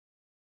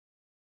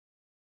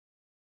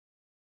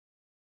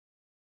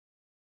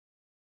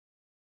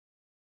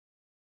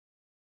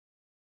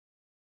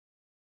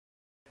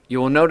You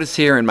will notice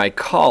here in my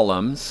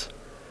columns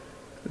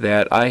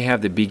that I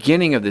have the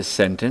beginning of this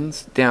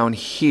sentence down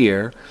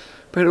here,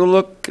 but it'll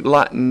look a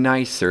lot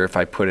nicer if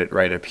I put it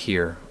right up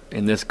here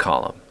in this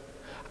column.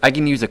 I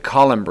can use a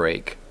column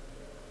break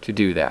to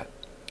do that.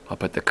 I'll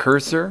put the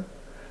cursor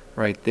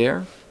right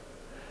there,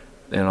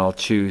 then I'll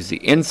choose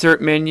the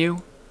insert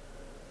menu,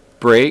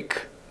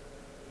 break,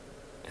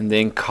 and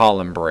then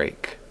column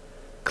break.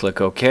 Click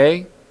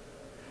OK.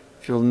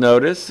 If you'll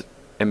notice,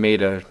 I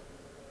made a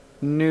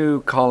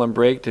new column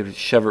break to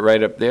shove it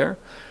right up there.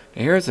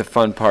 And here's the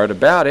fun part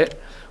about it.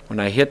 When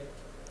I hit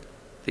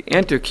the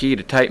enter key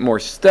to type more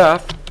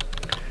stuff,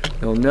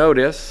 you'll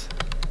notice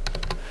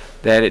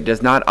that it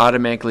does not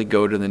automatically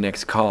go to the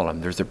next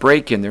column. There's a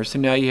break in there, so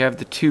now you have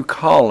the two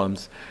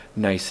columns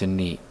nice and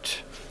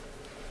neat.